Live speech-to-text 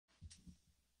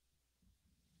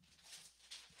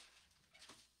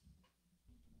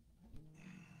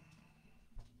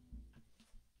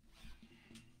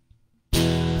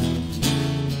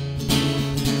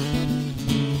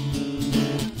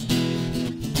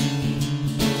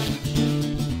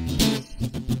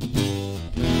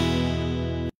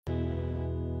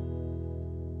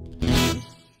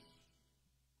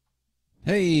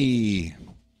Hey,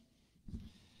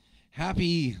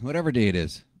 happy whatever day it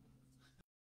is.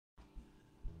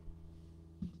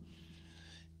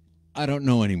 I don't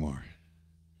know anymore.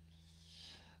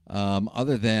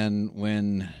 Other than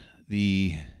when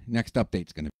the next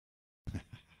update's going to be.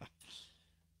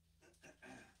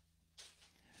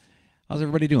 How's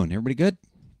everybody doing? Everybody good?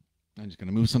 I'm just going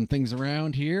to move some things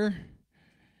around here.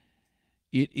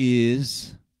 It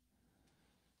is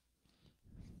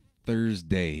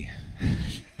Thursday.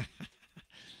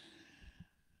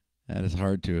 That is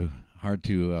hard to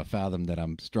fathom that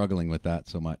I'm struggling with that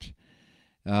so much.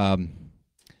 I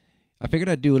figured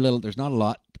I'd do a little. There's not a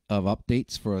lot of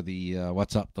updates for the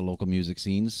What's Up, the local music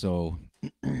scenes. So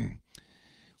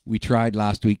we tried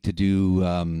last week to do.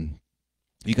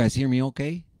 You guys hear me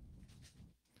okay?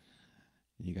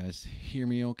 You guys hear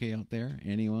me okay out there?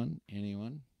 Anyone?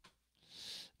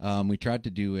 We tried to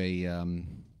do a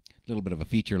little bit of a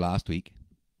feature last week.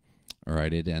 All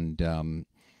right, and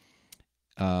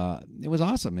it was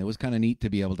awesome. It was kind of neat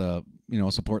to be able to,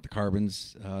 support the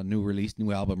Carbons'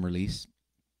 new album release.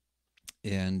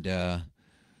 And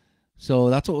so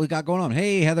that's what we got going on.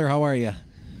 Hey, Heather, how are you?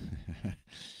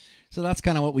 So that's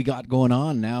kind of what we got going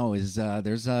on now. Is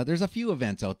there's a few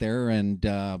events out there, and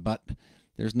but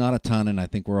there's not a ton, and I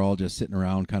think we're all just sitting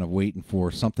around, kind of waiting for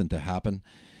something to happen.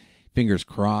 Fingers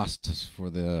crossed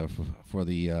for the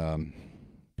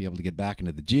be able to get back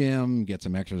into the gym, get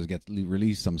some exercise,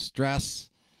 release some stress,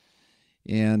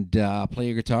 and play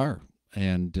a guitar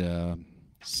and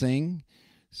sing.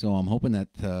 So I'm hoping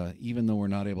that even though we're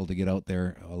not able to get out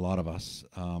there, a lot of us,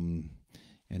 and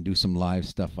do some live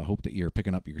stuff, I hope that you're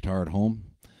picking up your guitar at home,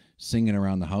 singing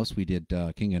around the house. We did,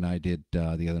 King and I did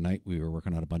the other night. We were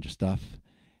working on a bunch of stuff.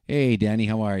 Hey, Danny,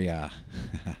 how are ya?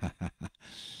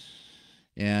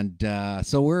 And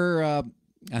so we're,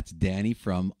 that's Danny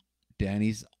from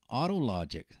Danny's Auto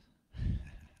Logic.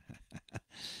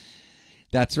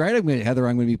 That's right. Heather,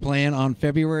 I'm going to be playing on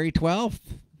February 12th.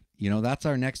 That's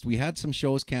our next. We had some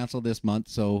shows canceled this month,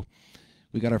 so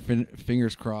we got our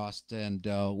fingers crossed, and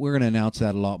we're going to announce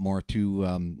that a lot more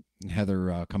too.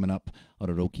 Heather coming up out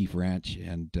at O'Keefe Ranch,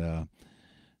 and so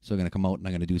I'm going to come out and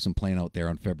I'm going to do some playing out there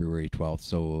on February 12th.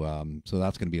 So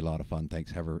that's going to be a lot of fun.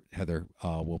 Thanks, Heather.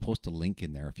 We'll post a link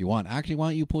in there if you want. Actually, why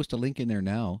don't you post a link in there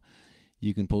now?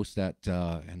 You can post that,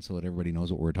 and so that everybody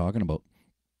knows what we're talking about.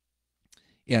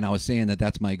 Yeah, and I was saying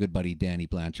that's my good buddy Danny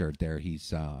Blanchard there.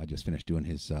 He's I just finished doing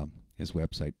his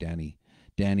website,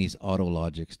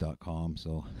 Danny'sAutologics.com.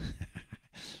 So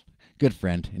good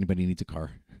friend. Anybody needs a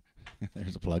car,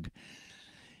 there's a plug.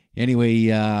 Anyway,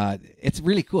 it's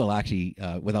really cool actually.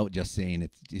 Without just saying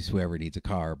it's just whoever needs a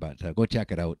car, but go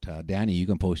check it out. Danny, you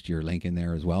can post your link in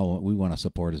there as well. We want to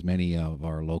support as many of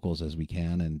our locals as we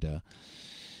can,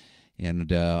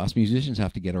 and us musicians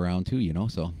have to get around too,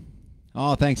 so.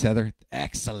 Oh, thanks, Heather.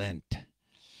 Excellent.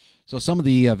 So some of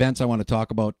the events I want to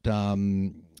talk about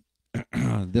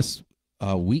this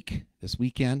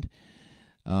weekend,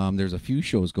 there's a few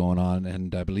shows going on,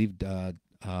 and I believe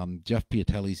Jeff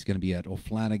Piattelli is going to be at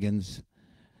O'Flanagan's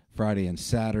Friday and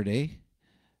Saturday,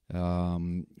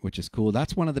 which is cool.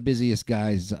 That's one of the busiest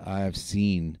guys I've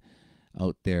seen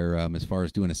out there as far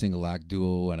as doing a single act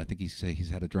duo, and I think he's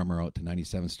had a drummer out to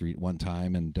 97th Street one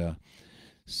time, and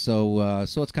so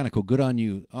it's kind of cool. Good on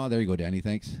you. Oh, there you go, Danny.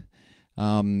 Thanks.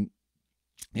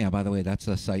 Yeah, by the way, that's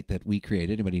a site that we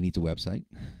created. Anybody needs a website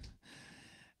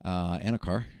and a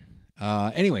car.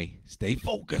 Anyway, stay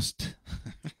focused.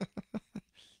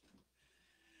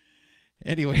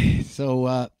 Anyway,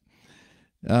 so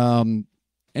Jeff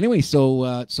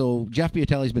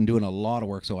Piattelli's been doing a lot of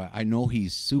work, so I know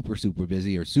he's super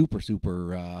busy, or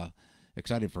super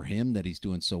excited for him that he's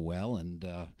doing so well, and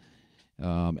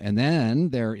then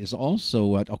there is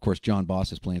also, of course, John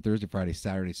Boss is playing Thursday, Friday,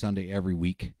 Saturday, Sunday every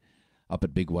week up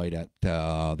at Big White at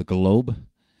the Globe,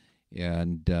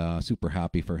 and super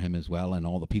happy for him as well, and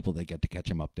all the people that get to catch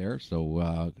him up there.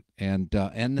 So and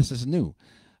this is new,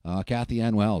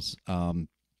 Cathy-Ann Wells.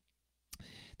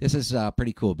 This is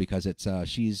pretty cool because it's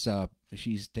she's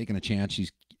taking a chance.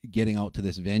 She's getting out to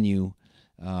this venue.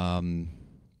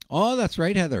 Oh, that's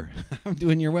right, Heather. I'm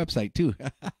doing your website too.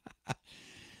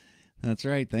 That's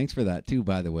right. Thanks for that too,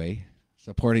 by the way.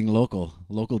 Supporting local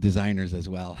designers as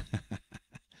well.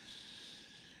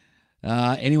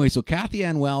 Anyway, so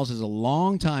Cathy-Ann Wells is a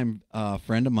longtime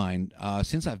friend of mine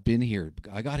since I've been here.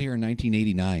 I got here in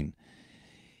 1989.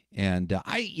 And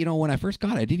when I first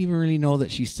got it, I didn't even really know that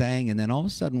she sang. And then all of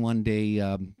a sudden one day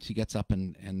she gets up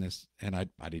and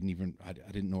I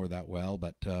didn't know her that well,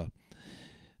 but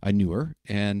I knew her,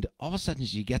 and all of a sudden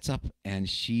she gets up and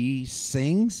she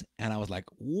sings, and I was like,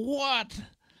 what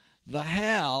the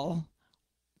hell?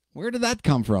 Where did that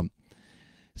come from?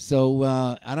 So,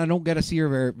 and I don't get to see her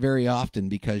very, very often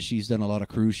because she's done a lot of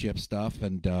cruise ship stuff,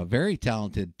 and very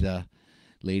talented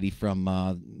lady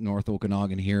from North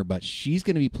Okanagan here. But she's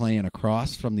going to be playing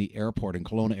across from the airport in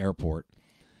Kelowna Airport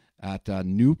at a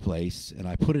new place, and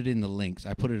I put it in the links.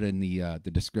 I put it in the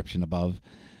description above,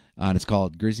 and it's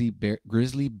called Grizzly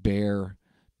Bear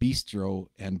Bistro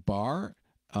and Bar,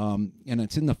 and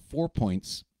it's in the Four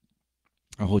Points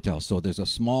hotel. So there's a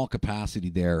small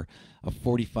capacity there of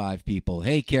 45 people.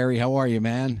 Hey, Carrie, how are you,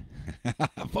 man?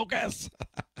 Focus.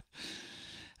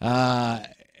 uh,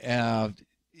 uh,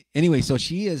 anyway, so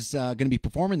she is going to be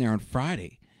performing there on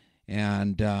Friday,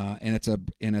 and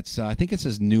it's I think it's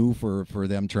as new for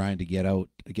them trying to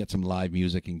get some live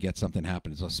music and get something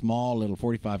happen. It's a small little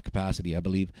 45 capacity, I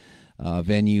believe,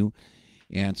 venue.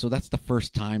 And so that's the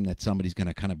first time that somebody's going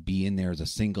to kind of be in there as a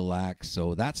single act.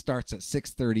 So that starts at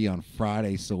 6:30 on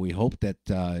Friday. So we hope that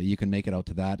you can make it out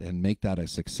to that and make that a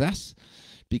success,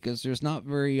 because there's not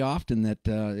very often that,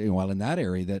 in that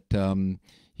area that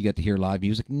you get to hear live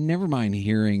music. Never mind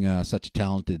hearing such a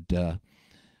talented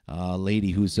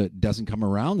lady who doesn't come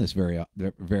around this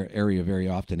area very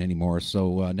often anymore.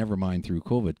 So never mind through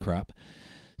COVID crap.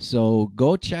 So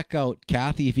go check out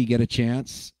Cathy if you get a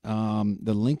chance.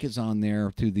 The link is on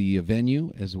there to the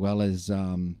venue as well as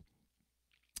to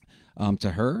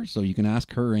her, so you can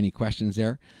ask her any questions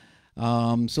there.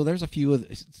 So there's a few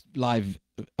live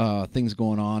things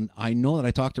going on. I know that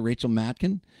I talked to Rachel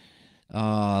Matkin.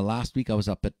 Last week I was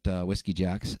up at Whiskey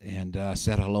Jack's and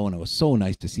said hello, and it was so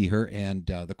nice to see her. And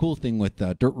the cool thing with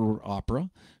Dirt Road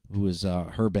Opera, who is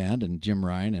her band, and Jim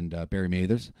Ryan and Barry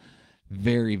Mathers,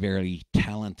 very, very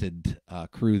talented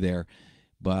crew there.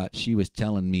 But she was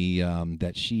telling me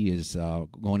that she is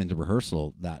going into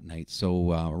rehearsal that night.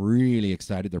 So really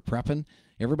excited. They're prepping.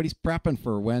 Everybody's prepping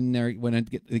for when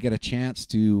they get a chance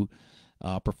to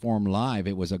perform live.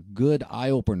 It was a good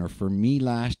eye-opener for me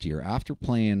last year after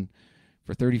playing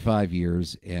for 35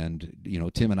 years and,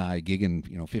 Tim and I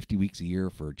gigging, 50 weeks a year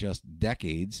for just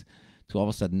decades, to all of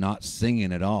a sudden not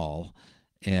singing at all.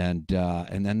 And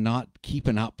then not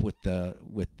keeping up with the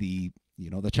the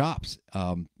chops.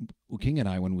 King and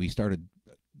I, when we started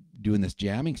doing this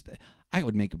jamming, I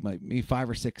would make maybe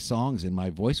 5 or 6 songs, and my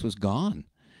voice was gone.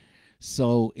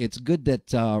 So it's good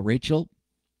that Rachel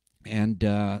and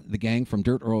the gang from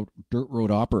Dirt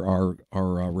Road Opera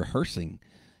are rehearsing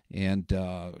and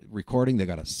recording. They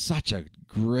got such a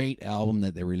great album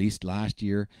that they released last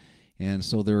year. And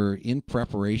so they're in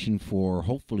preparation for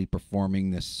hopefully performing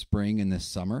this spring and this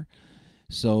summer.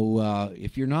 So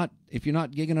if you're not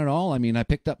gigging at all, I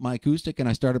picked up my acoustic and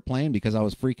I started playing because I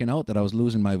was freaking out that I was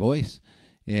losing my voice,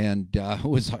 and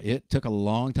it took a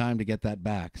long time to get that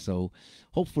back. So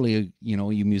hopefully,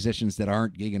 you musicians that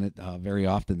aren't gigging it very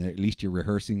often, at least you're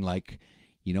rehearsing, like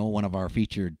one of our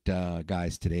featured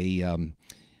guys today.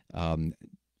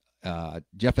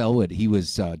 Jeff Elwood, he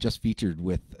was just featured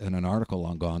in an article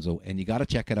on Gonzo, and you got to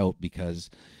check it out because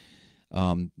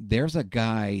there's a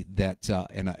guy that,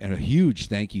 and a huge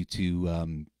thank you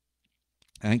to,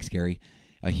 thanks, Gary,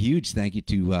 a huge thank you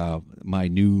to my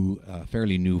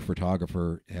fairly new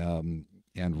photographer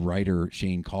and writer,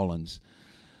 Shane Collins,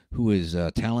 who is a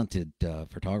talented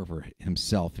photographer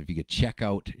himself. If you could check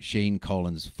out Shane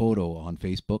Collins' photo on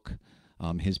Facebook,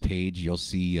 his page, you'll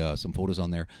see some photos on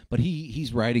there. But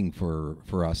he's writing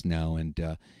for us now,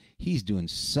 and he's doing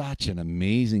such an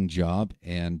amazing job.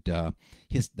 And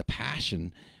the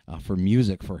passion for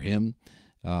music for him.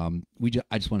 I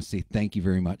just want to say thank you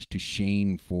very much to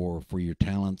Shane for your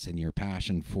talents and your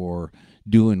passion for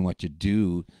doing what you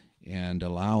do and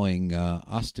allowing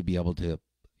us to be able to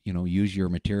use your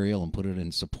material and put it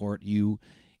in support you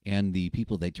and the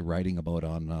people that you're writing about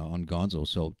on Gonzo.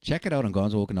 So check it out on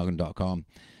gonzookanagan.com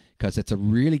because it's a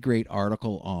really great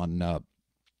article on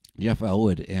Jeff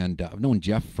Elwood. And I've known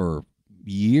Jeff for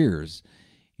years,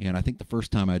 and I think the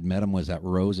first time I'd met him was at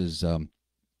Rose's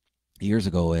years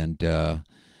ago, and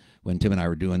when Tim and I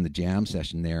were doing the jam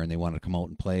session there, and they wanted to come out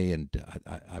and play, and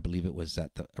I believe it was at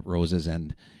Rose's,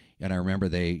 and I remember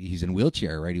he's in a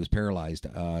wheelchair, right? He was paralyzed.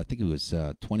 I think he was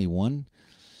 21.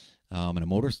 In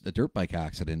a dirt bike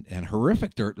accident, and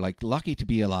horrific dirt, like lucky to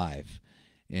be alive.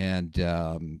 And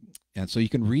so you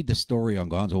can read the story on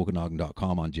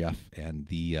gonzookanagan.com on Jeff and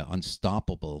the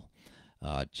unstoppable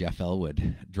Jeff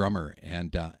Elwood, drummer.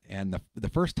 And the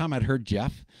first time I'd heard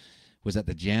Jeff was at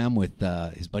the jam with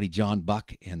his buddy John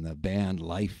Buck and the band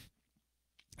Life,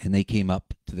 and they came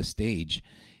up to the stage.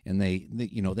 And they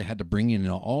had to bring in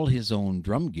all his own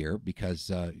drum gear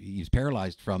because he's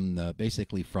paralyzed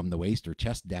basically from the waist or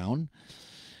chest down.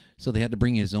 So they had to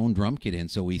bring his own drum kit in.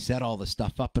 So we set all the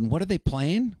stuff up. And what are they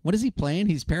playing? What is he playing?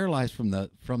 He's paralyzed from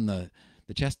the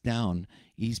chest down.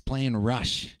 He's playing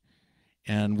Rush.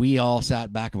 And we all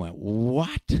sat back and went,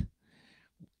 what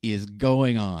is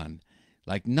going on?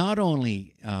 Like, not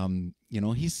only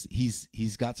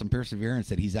he's got some perseverance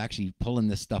that he's actually pulling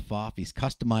this stuff off. He's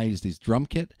customized his drum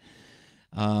kit.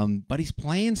 But he's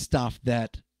playing stuff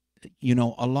that,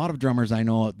 a lot of drummers I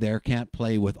know out there can't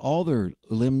play with all their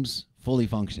limbs fully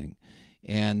functioning.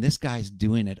 And this guy's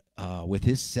doing it with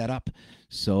his setup.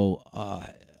 So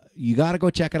you got to go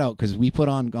check it out, because we put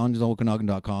on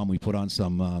GonzoOkanagan.com. We put on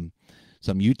some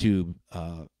YouTube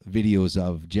videos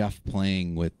of Jeff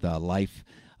playing with Life.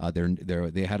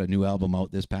 They had a new album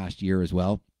out this past year as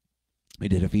well. We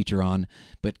did a feature on,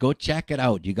 but go check it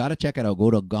out. You got to check it out.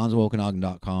 Go to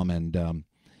GonzoOkanagan.com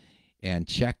and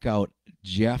check out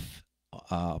Jeff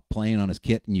playing on his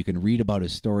kit, and you can read about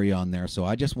his story on there. So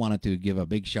I just wanted to give a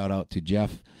big shout out to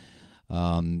Jeff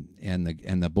and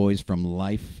the boys from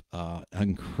Life.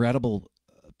 Incredible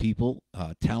people,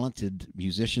 talented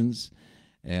musicians,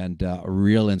 and a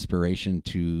real inspiration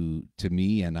to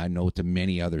me, and I know to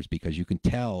many others, because you can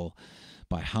tell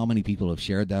by how many people have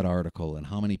shared that article and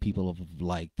how many people have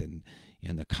liked and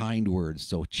the kind words.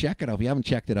 So check it out. If you haven't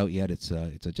checked it out yet, it's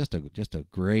just a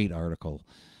great article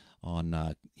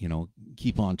on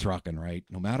keep on trucking, right?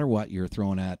 No matter what you're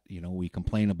thrown at, we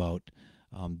complain about.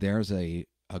 There's a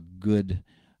good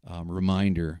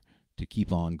reminder to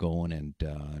keep on going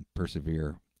and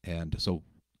persevere. And so,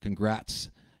 congrats,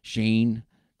 Shane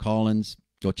Collins.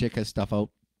 Go check his stuff out.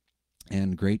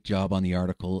 And great job on the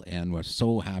article. And we're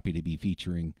so happy to be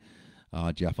featuring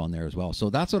Jeff on there as well. So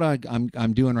that's what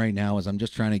I'm doing right now. Is I'm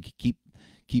just trying to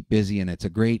keep busy, and it's a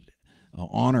great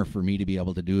honor for me to be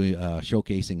able to do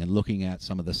showcasing and looking at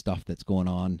some of the stuff that's going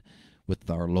on with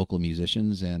our local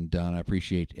musicians. And I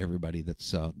appreciate everybody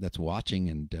that's watching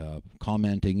and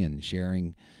commenting and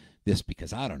sharing this,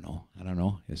 because I don't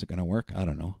know, is it going to work? I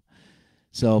don't know.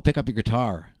 So pick up your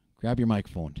guitar, grab your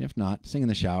microphone. If not, sing in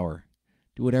the shower.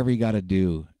 Do whatever you got to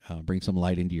do. Bring some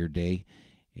light into your day.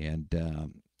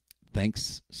 And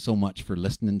thanks so much for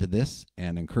listening to this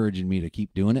and encouraging me to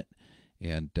keep doing it.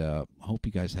 And hope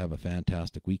you guys have a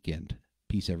fantastic weekend.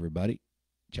 Peace, everybody.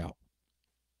 Ciao.